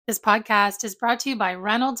This podcast is brought to you by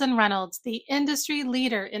Reynolds & Reynolds, the industry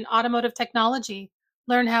leader in automotive technology.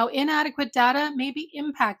 Learn how inadequate data may be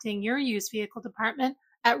impacting your used vehicle department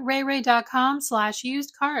at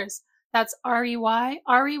rayray.com/used cars. That's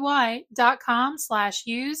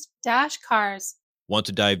reyry.com/used-cars. Want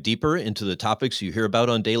to dive deeper into the topics you hear about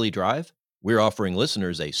on Daily Drive? We're offering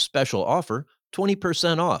listeners a special offer,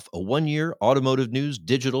 20% off a 1-year Automotive News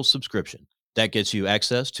digital subscription. That gets you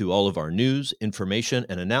access to all of our news, information,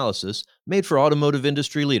 and analysis made for automotive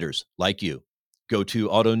industry leaders like you. Go to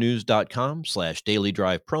autonews.com/Daily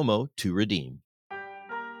Drive promo to redeem.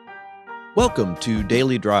 Welcome to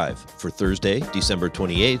Daily Drive for Thursday, December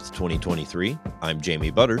 28th, 2023. I'm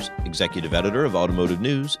Jamie Butters, Executive Editor of Automotive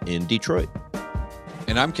News in Detroit.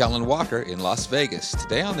 And I'm Kellen Walker in Las Vegas.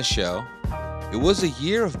 Today on the show, it was a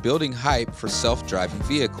year of building hype for self-driving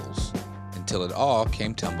vehicles until it all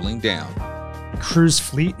came tumbling down. Cruise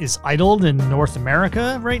fleet is idled in North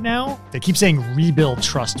America right now. They keep saying rebuild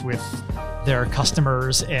trust with their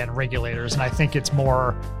customers and regulators, and I think it's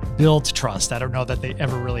more build trust. I don't know that they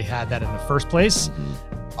ever really had that in the first place.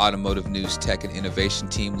 Automotive News Tech and Innovation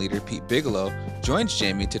Team Leader Pete Bigelow joins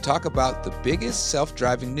Jamie to talk about the biggest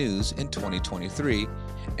self-driving news in 2023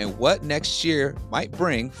 and what next year might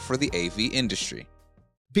bring for the AV industry.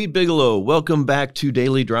 Pete Bigelow, welcome back to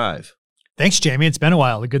Daily Drive. Thanks, Jamie. It's been a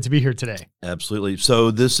while. Good to be here today. Absolutely. So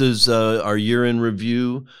this is our year in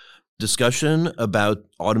review discussion about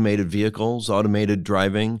automated vehicles, automated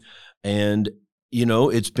driving. And, you know,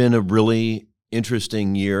 it's been a really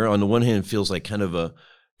interesting year. On the one hand, it feels like kind of a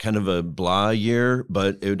blah year,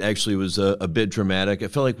 but it actually was a bit dramatic. I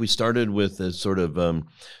felt like we started with a sort of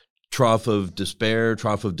trough of despair,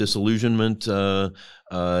 trough of disillusionment, and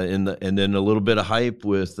then a little bit of hype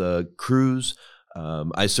with Cruise.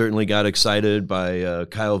 I certainly got excited by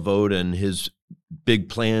Kyle Vogt and his big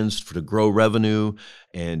plans to grow revenue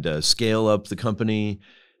and scale up the company.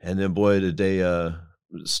 And then, boy, did they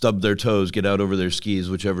stub their toes, get out over their skis,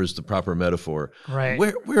 whichever is the proper metaphor. Right.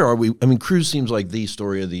 Where are we? I mean, Cruise seems like the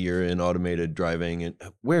story of the year in automated driving. And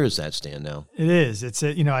where does that stand now? It is. It's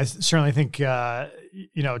I certainly think, to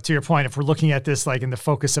your point, if we're looking at this like in the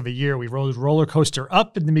focus of a year, we rode roller coaster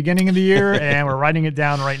up in the beginning of the year and we're riding it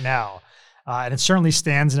down right now. And it certainly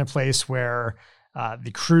stands in a place where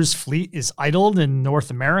the Cruise fleet is idled in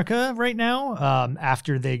North America right now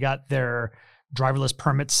after they got their driverless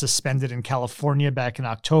permits suspended in California back in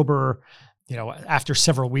October. After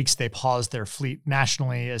several weeks, they paused their fleet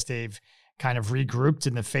nationally as they've kind of regrouped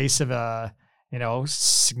in the face of a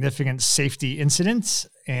significant safety incident.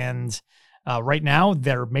 And right now,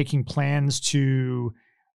 they're making plans to,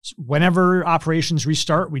 whenever operations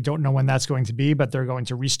restart, we don't know when that's going to be, but they're going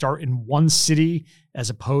to restart in one city as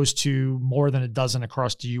opposed to more than a dozen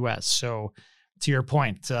across the U.S. So to your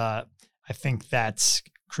point, I think that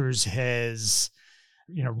Cruise has,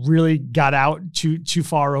 really got out too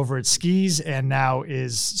far over its skis and now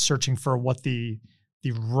is searching for what the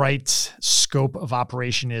right scope of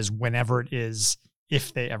operation is whenever it is,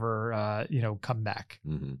 if they ever, come back.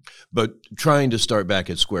 Mm-hmm. But trying to start back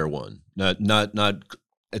at square one, not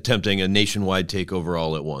attempting a nationwide takeover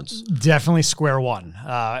all at once. Definitely square one.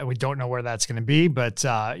 We don't know where that's going to be, but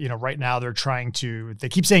right now they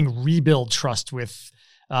keep saying rebuild trust with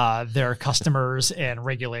their customers and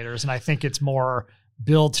regulators. And I think it's more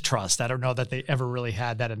build trust. I don't know that they ever really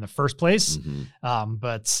had that in the first place. Mm-hmm.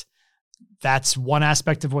 But that's one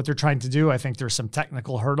aspect of what they're trying to do. I think there's some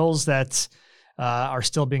technical hurdles that are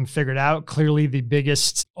still being figured out. Clearly, the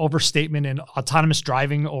biggest overstatement in autonomous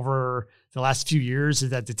driving over the last few years is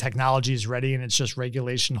that the technology is ready and it's just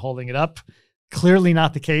regulation holding it up. Clearly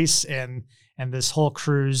not the case. And this whole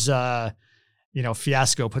Cruise,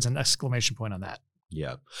 fiasco puts an exclamation point on that.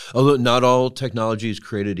 Yeah. Although not all technology is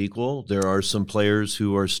created equal, there are some players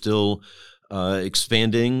who are still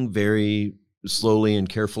expanding very slowly and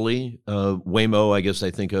carefully. Waymo, I guess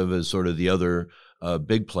I think of as sort of the other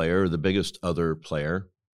big player, the biggest other player.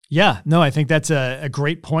 Yeah, no, I think that's a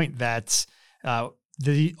great point that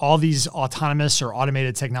all these autonomous or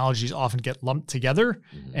automated technologies often get lumped together,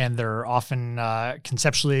 mm-hmm. and they're often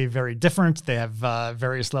conceptually very different. They have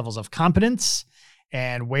various levels of competence,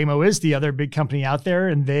 and Waymo is the other big company out there,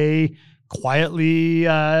 and they quietly,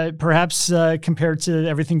 perhaps compared to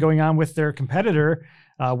everything going on with their competitor,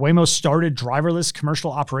 Waymo started driverless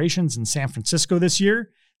commercial operations in San Francisco this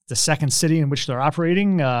year. The second city in which they're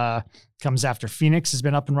operating comes after Phoenix has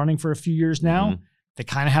been up and running for a few years now. Mm-hmm. They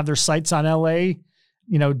kind of have their sights on LA,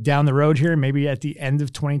 down the road here, maybe at the end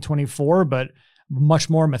of 2024, but much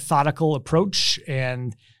more methodical approach.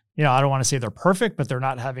 And I don't want to say they're perfect, but they're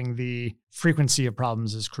not having the frequency of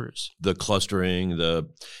problems as Cruise. The clustering, the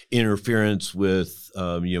interference with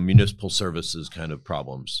municipal services kind of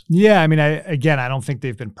problems. Yeah, I mean, I don't think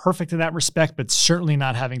they've been perfect in that respect, but certainly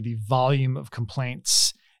not having the volume of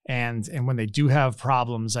complaints. And when they do have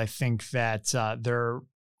problems, I think that they're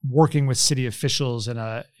working with city officials in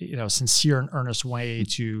a sincere and earnest way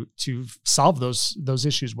to solve those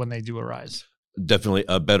issues when they do arise. Definitely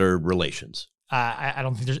better relations. I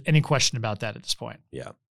don't think there's any question about that at this point.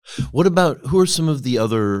 Yeah. What about, who are some of the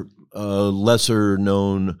other lesser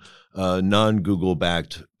known non-Google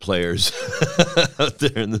backed players out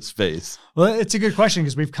there in the space? Well, it's a good question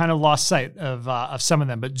because we've kind of lost sight of some of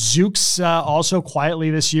them. But Zoox also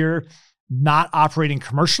quietly this year, not operating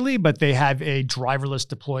commercially, but they have a driverless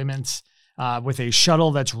deployment with a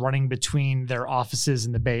shuttle that's running between their offices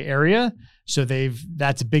in the Bay Area. So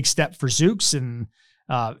that's a big step for Zoox. And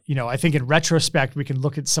I think in retrospect, we can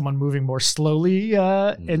look at someone moving more slowly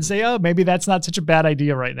and say, oh, maybe that's not such a bad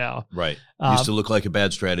idea right now. Right. Used to look like a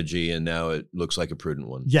bad strategy, and now it looks like a prudent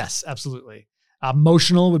one. Yes, absolutely.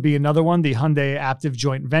 Motional would be another one, the Hyundai Aptiv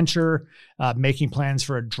joint venture, making plans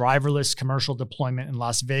for a driverless commercial deployment in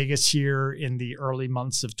Las Vegas here in the early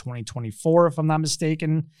months of 2024, if I'm not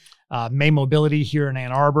mistaken. May Mobility here in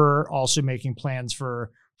Ann Arbor, also making plans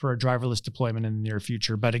for a driverless deployment in the near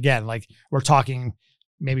future. But again, like we're talking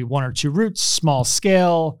maybe one or two routes, small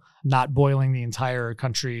scale, not boiling the entire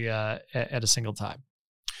country at a single time.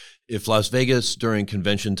 If Las Vegas during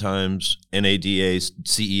convention times, NADA,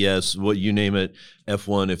 CES, what you name it,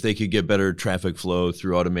 F1, if they could get better traffic flow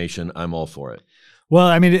through automation, I'm all for it. Well,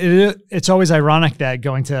 I mean, it's always ironic that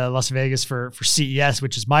going to Las Vegas for CES,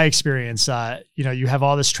 which is my experience, you have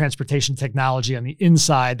all this transportation technology on the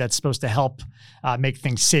inside that's supposed to help make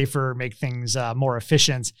things safer, make things more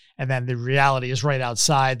efficient. And then the reality is right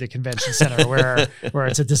outside the convention center where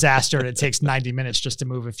it's a disaster and it takes 90 minutes just to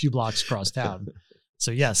move a few blocks across town. So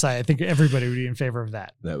yes, I think everybody would be in favor of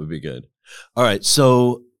that. That would be good. All right.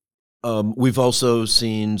 So we've also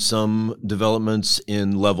seen some developments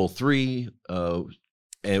in level 3.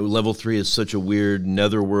 And level 3 is such a weird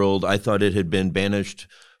netherworld. I thought it had been banished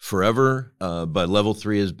forever, but level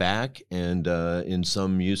 3 is back and in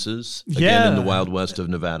some uses, again, in the Wild West of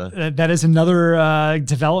Nevada. That is another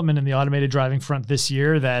development in the automated driving front this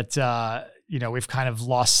year that we've kind of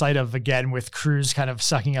lost sight of, again, with Cruise kind of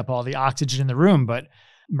sucking up all the oxygen in the room. But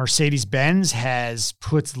Mercedes-Benz has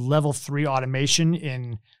put level 3 automation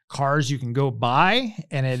in cars you can go buy,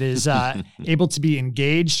 and it is able to be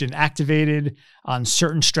engaged and activated on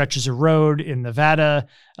certain stretches of road in Nevada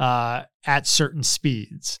at certain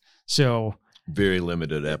speeds. So very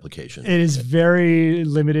limited application. It is very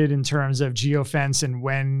limited in terms of geofence and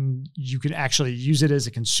when you can actually use it as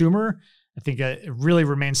a consumer. I think it really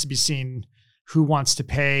remains to be seen who wants to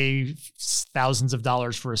pay thousands of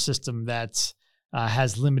dollars for a system that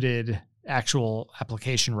has limited actual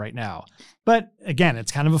application right now. But again,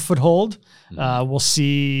 it's kind of a foothold. We'll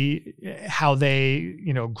see how they,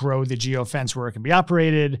 grow the geofence where it can be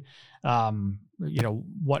operated.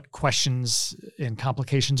 What questions and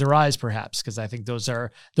complications arise perhaps, because I think those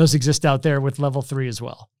exist out there with level 3 as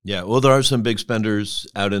well. Yeah. Well, there are some big spenders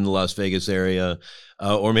out in the Las Vegas area,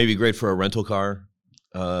 or maybe great for a rental car.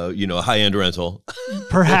 A high-end rental.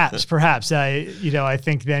 Perhaps. I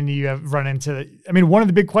think then you have run into, one of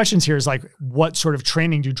the big questions here is like, what sort of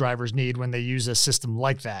training do drivers need when they use a system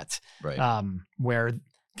like that? Right. Where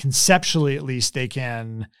conceptually, at least, they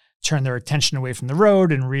can turn their attention away from the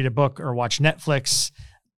road and read a book or watch Netflix,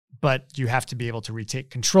 but you have to be able to retake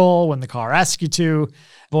control when the car asks you to.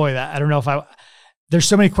 Boy, I don't know if there's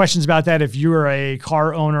so many questions about that. If you are a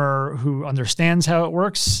car owner who understands how it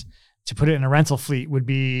works, to put it in a rental fleet would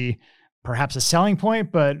be perhaps a selling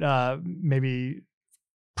point, but maybe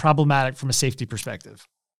problematic from a safety perspective.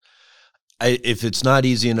 If it's not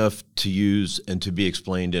easy enough to use and to be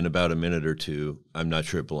explained in about a minute or two, I'm not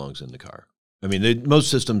sure it belongs in the car. Most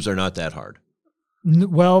systems are not that hard.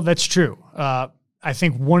 Well, that's true. I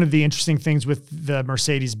think one of the interesting things with the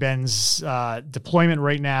Mercedes-Benz deployment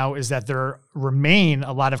right now is that there remain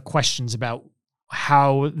a lot of questions about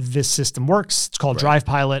how this system works. It's called Drive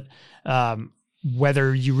Pilot.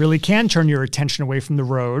 Whether you really can turn your attention away from the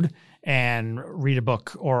road and read a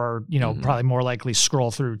book or, probably more likely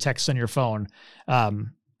scroll through text on your phone.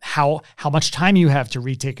 How much time you have to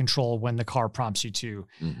retake control when the car prompts you to,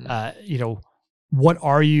 what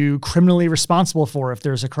are you criminally responsible for if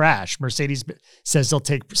there's a crash? Mercedes says they'll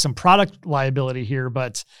take some product liability here,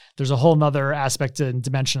 but there's a whole nother aspect and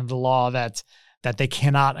dimension of the law that they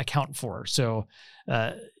cannot account for. So,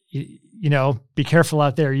 be careful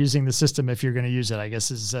out there using the system if you're going to use it, I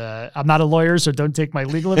guess is, I'm not a lawyer, so don't take my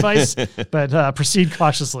legal advice, but proceed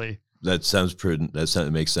cautiously. That sounds prudent. That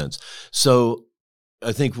makes sense. So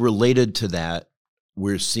I think related to that,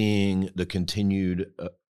 we're seeing the continued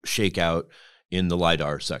shakeout in the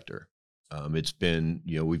LiDAR sector. It's been,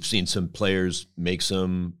 we've seen some players make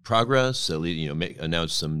some progress,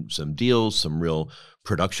 announce some deals, some real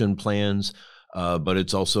production plans, but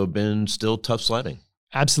it's also been still tough sledding.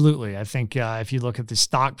 Absolutely. I think if you look at the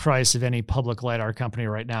stock price of any public LiDAR company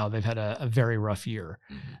right now, they've had a very rough year.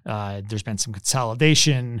 Mm-hmm. There's been some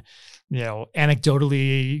consolidation.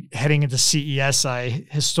 Anecdotally, heading into CES, I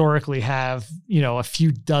historically have, a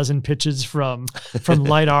few dozen pitches from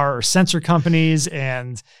LiDAR or sensor companies,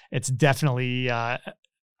 and it's definitely, I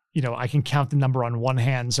can count the number on one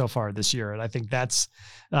hand so far this year. And I think that's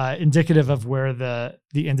indicative of where the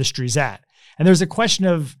industry's at. And there's a question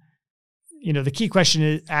of, the key question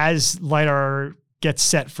is, as LiDAR gets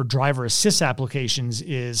set for driver assist applications,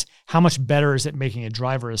 is how much better is it making a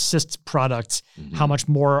driver assist product? Mm-hmm. How much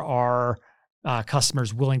more are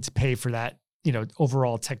customers willing to pay for that,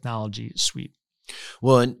 overall technology suite?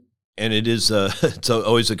 Well, and it is it's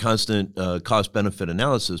always a constant cost benefit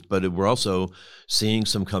analysis, but we're also seeing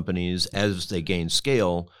some companies, as they gain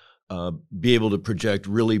scale, be able to project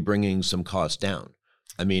really bringing some costs down.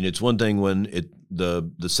 I mean, it's one thing when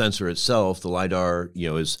the sensor itself, the LiDAR,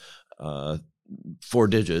 is 4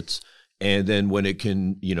 digits, and then when it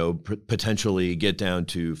can, potentially get down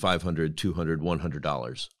to $500, $200,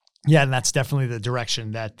 $100. Yeah, and that's definitely the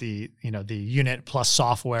direction that the unit plus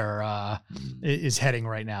software is heading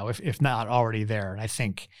right now, if not already there. And I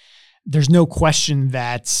think there's no question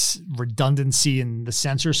that redundancy in the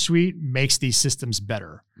sensor suite makes these systems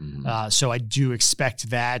better. Mm-hmm. So I do expect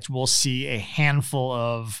that we'll see a handful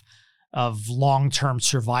of long-term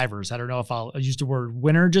survivors. I don't know if I'll use the word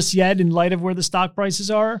winner just yet in light of where the stock prices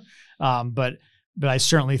are, but I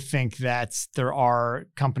certainly think that there are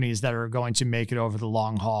companies that are going to make it over the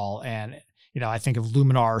long haul. And, I think of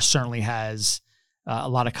Luminar certainly has a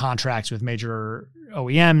lot of contracts with major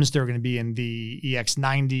OEMs. They're going to be in the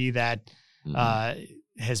EX90 that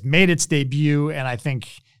has made its debut, and I think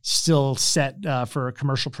still set for a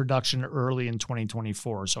commercial production early in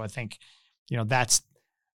 2024. So I think,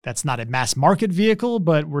 that's not a mass market vehicle,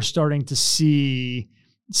 but we're starting to see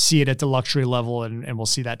it at the luxury level, and we'll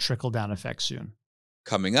see that trickle down effect soon.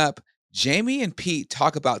 Coming up, Jamie and Pete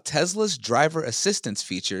talk about Tesla's driver assistance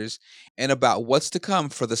features and about what's to come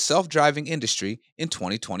for the self-driving industry in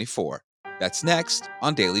 2024. That's next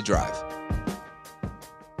on Daily Drive.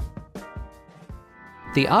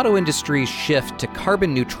 The auto industry's shift to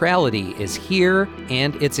carbon neutrality is here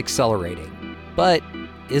and it's accelerating. But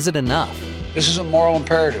is it enough? This is a moral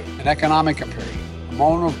imperative, an economic imperative, a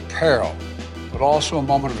moment of peril, but also a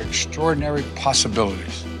moment of extraordinary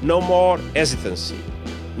possibilities. No more hesitancy,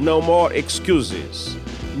 no more excuses,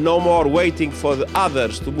 no more waiting for the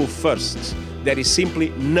others to move first. There is simply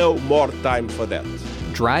no more time for that.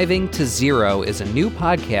 Driving to Zero is a new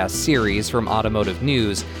podcast series from Automotive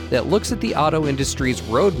News that looks at the auto industry's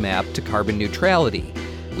roadmap to carbon neutrality.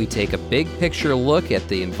 We take a big picture look at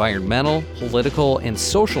the environmental, political, and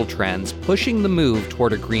social trends pushing the move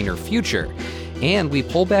toward a greener future. And we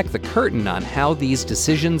pull back the curtain on how these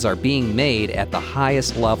decisions are being made at the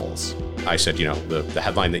highest levels. I said, the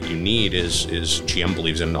headline that you need is GM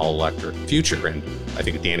believes in an all-electric future. And I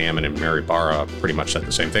think Dan Ammon and Mary Barra pretty much said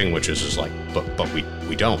the same thing, which is like, but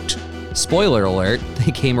we don't. Spoiler alert,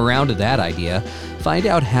 they came around to that idea. Find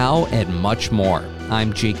out how and much more.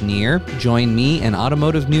 I'm Jake Neer. Join me and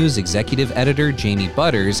Automotive News Executive Editor Jamie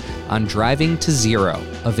Butters on Driving to Zero,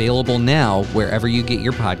 available now wherever you get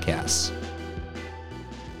your podcasts.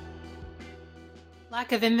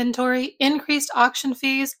 Lack of inventory, increased auction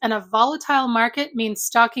fees, and a volatile market means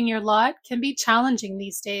stocking your lot can be challenging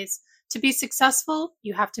these days. To be successful,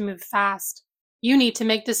 you have to move fast. You need to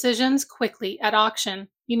make decisions quickly at auction.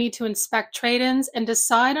 You need to inspect trade-ins and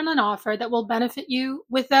decide on an offer that will benefit you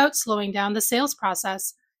without slowing down the sales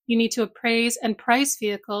process. You need to appraise and price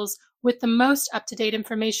vehicles with the most up-to-date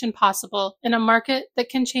information possible in a market that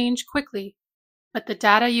can change quickly. But the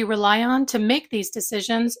data you rely on to make these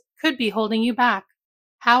decisions could be holding you back.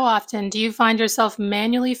 How often do you find yourself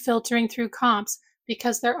manually filtering through comps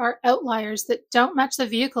because there are outliers that don't match the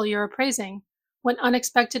vehicle you're appraising? When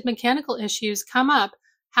unexpected mechanical issues come up,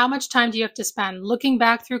 how much time do you have to spend looking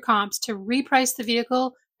back through comps to reprice the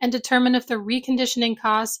vehicle and determine if the reconditioning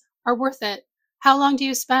costs are worth it? How long do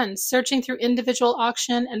you spend searching through individual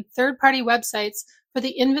auction and third-party websites for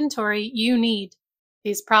the inventory you need?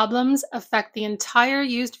 These problems affect the entire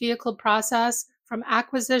used vehicle process, from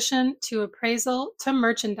acquisition to appraisal to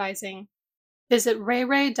merchandising. Visit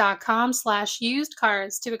rayray.com/used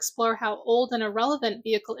cars to explore how old and irrelevant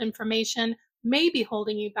vehicle information may be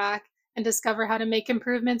holding you back and discover how to make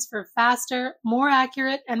improvements for faster, more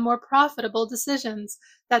accurate, and more profitable decisions.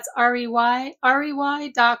 That's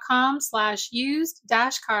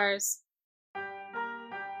rey.com/used-cars.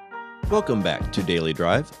 Welcome back to Daily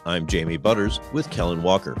Drive. I'm Jamie Butters with Kellen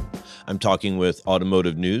Walker. I'm talking with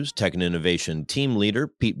Automotive News Tech and Innovation Team Leader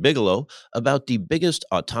Pete Bigelow about the biggest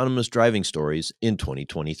autonomous driving stories in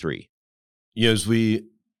 2023. As we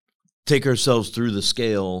take ourselves through the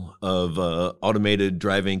scale of automated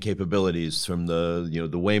driving capabilities from the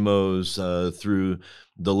Waymos through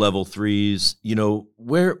the level 3s,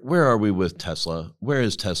 where are we with Tesla? Where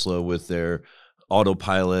is Tesla with their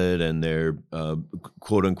autopilot and their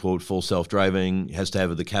quote unquote full self-driving? Has to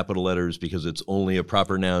have the capital letters because it's only a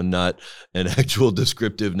proper noun, not an actual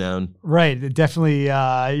descriptive noun. Right. Definitely,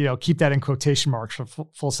 keep that in quotation marks for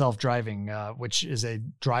full self-driving, which is a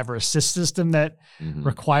driver assist system that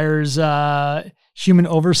requires human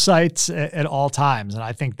oversight at all times. And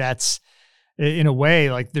I think that's, in a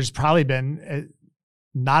way, like there's probably been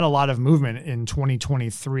not a lot of movement in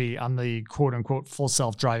 2023 on the quote unquote full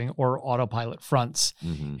self-driving or autopilot fronts,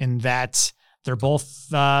 in that they're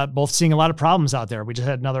both seeing a lot of problems out there. We just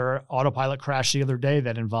had another autopilot crash the other day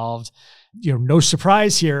that involved, no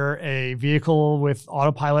surprise here, a vehicle with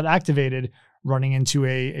autopilot activated running into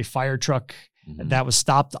a fire truck that was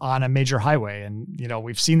stopped on a major highway. And,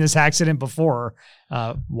 we've seen this accident before.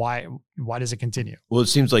 Why does it continue? Well, it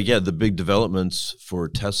seems like, the big developments for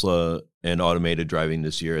Tesla and automated driving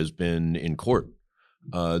this year has been in court.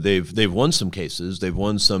 They've won some cases. They've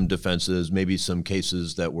won some defenses, maybe some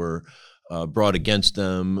cases that were brought against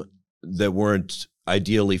them that weren't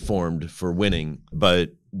ideally formed for winning,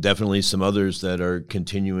 but definitely some others that are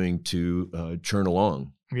continuing to churn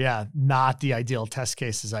along. Yeah, not the ideal test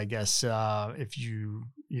cases, I guess, if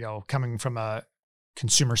coming from a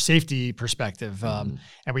consumer safety perspective. And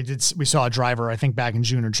we saw a driver, I think back in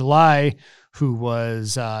June or July, who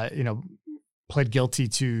was, pled guilty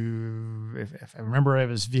to, if I remember, it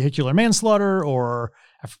was vehicular manslaughter, or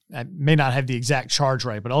I may not have the exact charge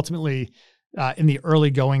right, but ultimately in the early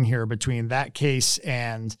going here between that case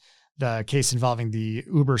and the case involving the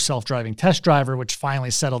Uber self-driving test driver, which finally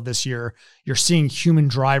settled this year, you're seeing human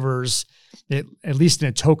drivers, at least in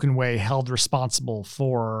a token way, held responsible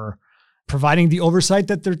for providing the oversight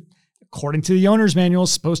that they're, according to the owner's manual,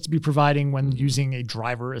 supposed to be providing when using a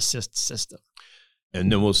driver assist system. And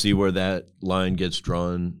then we'll see where that line gets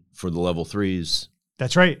drawn for the level 3s.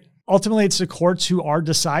 That's right. Ultimately, it's the courts who are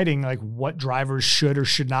deciding like what drivers should or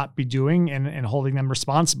should not be doing and holding them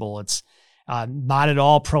responsible. It's not at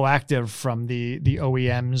all proactive from the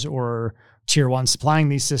OEMs or tier one supplying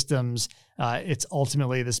these systems. It's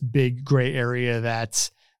ultimately this big gray area that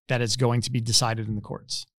is going to be decided in the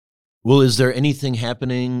courts. Well, is there anything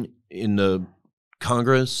happening in the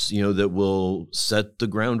Congress, that will set the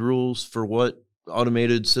ground rules for what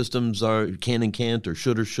automated systems can and can't, or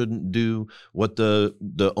should or shouldn't do, what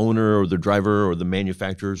the owner or the driver or the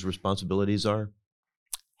manufacturer's responsibilities are?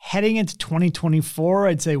 Heading into 2024,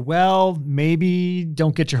 I'd say, well, maybe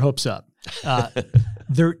don't get your hopes up.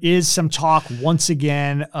 There is some talk once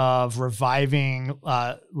again of reviving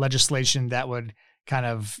legislation that would kind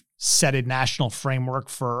of set a national framework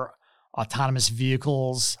for autonomous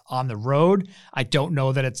vehicles on the road. I don't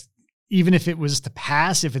know that it's, even if it was to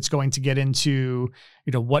pass, if it's going to get into,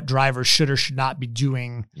 what drivers should or should not be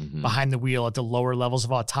doing behind the wheel at the lower levels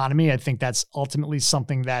of autonomy. I think that's ultimately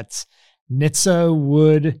something that NHTSA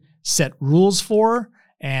would set rules for,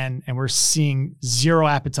 and we're seeing zero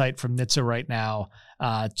appetite from NHTSA right now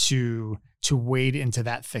to wade into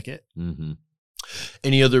that thicket.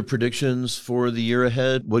 Any other predictions for the year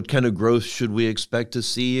ahead? What kind of growth should we expect to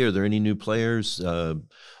see? Are there any new players? Does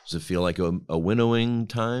it feel like a winnowing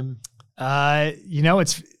time?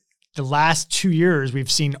 It's the last 2 years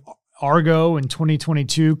we've seen Argo in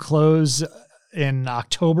 2022 close in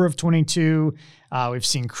October of 22. We've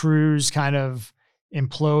seen Cruise kind of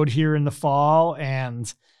implode here in the fall.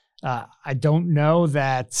 And I don't know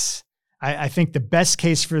that I think the best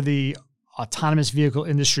case for the autonomous vehicle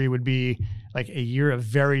industry would be like a year of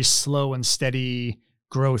very slow and steady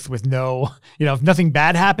growth with no, if nothing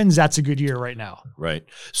bad happens, that's a good year right now. Right.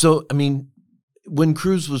 So, when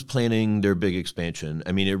Cruise was planning their big expansion,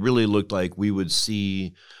 it really looked like we would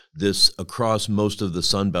see this across most of the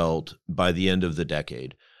Sun Belt by the end of the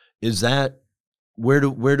decade. Is that where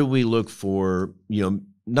do we look for,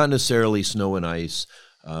 not necessarily snow and ice,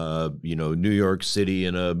 New York City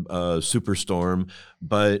in a superstorm,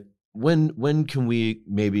 but when can we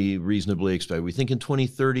maybe reasonably expect? We think in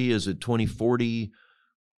 2030? Is it 2040?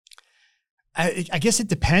 I guess it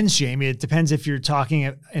depends, Jamie. It depends if you're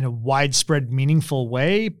talking in a widespread, meaningful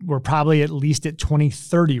way. We're probably at least at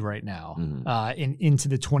 2030 right now, into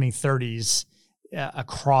the 2030s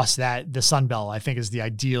across the Sun Belt, I think, is the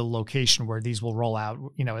ideal location where these will roll out.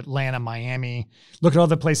 Atlanta, Miami. Look at all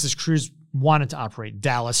the places Cruise wanted to operate: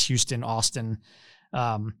 Dallas, Houston, Austin.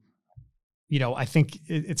 I think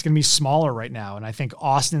it's going to be smaller right now. And I think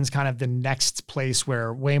Austin's kind of the next place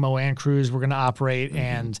where Waymo and Cruise were going to operate.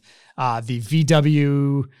 And the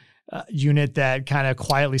VW unit that kind of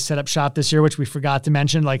quietly set up shop this year, which we forgot to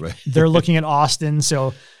mention, they're looking at Austin.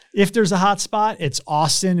 So if there's a hot spot, it's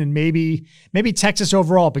Austin and maybe Texas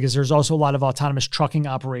overall, because there's also a lot of autonomous trucking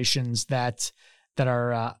operations that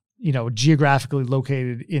are, geographically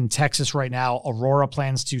located in Texas right now. Aurora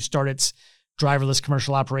plans to start its driverless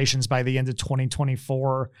commercial operations by the end of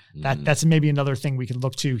 2024. That's maybe another thing we can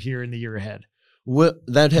look to here in the year ahead. Well,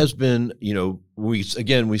 that has been, we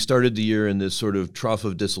started the year in this sort of trough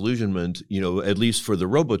of disillusionment, at least for the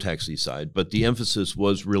robotaxi side, but the emphasis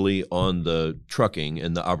was really on the trucking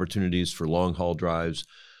and the opportunities for long haul drives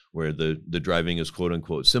where the driving is quote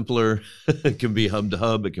unquote simpler. It can be hub to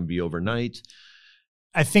hub. It can be overnight.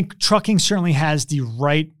 I think trucking certainly has the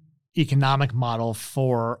right economic model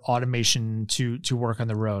for automation to work on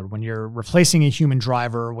the road. When you're replacing a human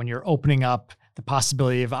driver, when you're opening up the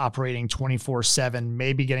possibility of operating 24/7,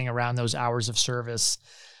 maybe getting around those hours of service,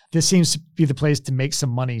 this seems to be the place to make some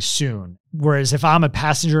money soon. Whereas if I'm a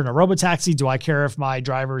passenger in a robotaxi, do I care if my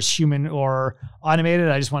driver is human or automated?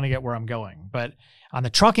 I just want to get where I'm going. But on the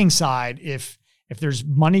trucking side, if there's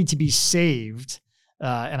money to be saved,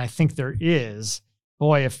 and I think there is,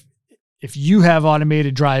 boy, if you have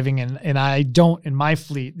automated driving and I don't in my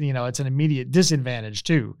fleet, it's an immediate disadvantage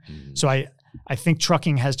too. So I think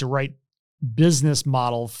trucking has the right business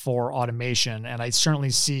model for automation. And I certainly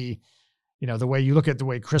see, the way you look at the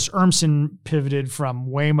way Chris Urmson pivoted from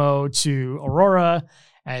Waymo to Aurora,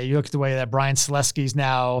 and you look at the way that Brian Selesky's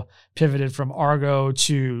now pivoted from Argo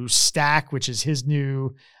to Stack, which is his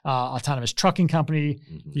new autonomous trucking company.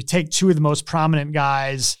 You take two of the most prominent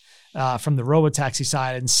guys from the robotaxi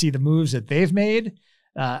side and see the moves that they've made.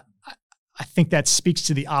 I think that speaks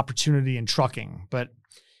to the opportunity in trucking. But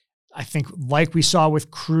I think, like we saw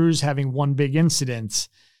with Cruise having one big incident,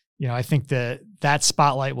 I think that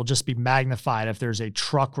spotlight will just be magnified if there's a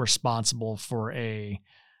truck responsible for a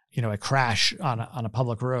crash on a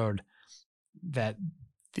public road. That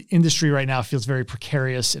the industry right now feels very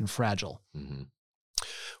precarious and fragile.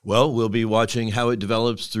 Well, we'll be watching how it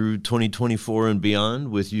develops through 2024 and beyond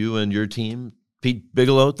with you and your team. Pete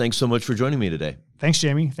Bigelow, thanks so much for joining me today. Thanks,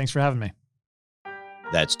 Jamie. Thanks for having me.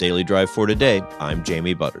 That's Daily Drive for today. I'm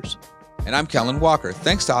Jamie Butters. And I'm Kellen Walker.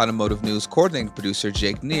 Thanks to Automotive News coordinating producer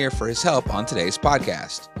Jake Neer for his help on today's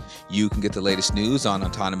podcast. You can get the latest news on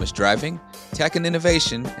autonomous driving, tech and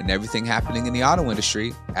innovation, and everything happening in the auto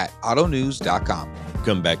industry at autonews.com.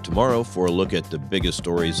 Come back tomorrow for a look at the biggest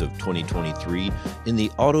stories of 2023 in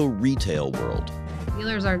the auto retail world.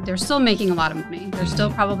 Dealers they're still making a lot of money. They're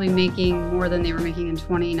still probably making more than they were making in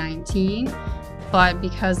 2019. But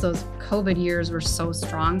because those COVID years were so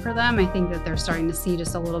strong for them, I think that they're starting to see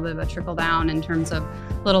just a little bit of a trickle down in terms of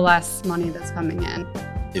a little less money that's coming in.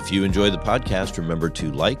 If you enjoy the podcast, remember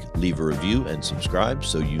to leave a review, and subscribe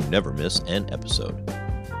so you never miss an episode.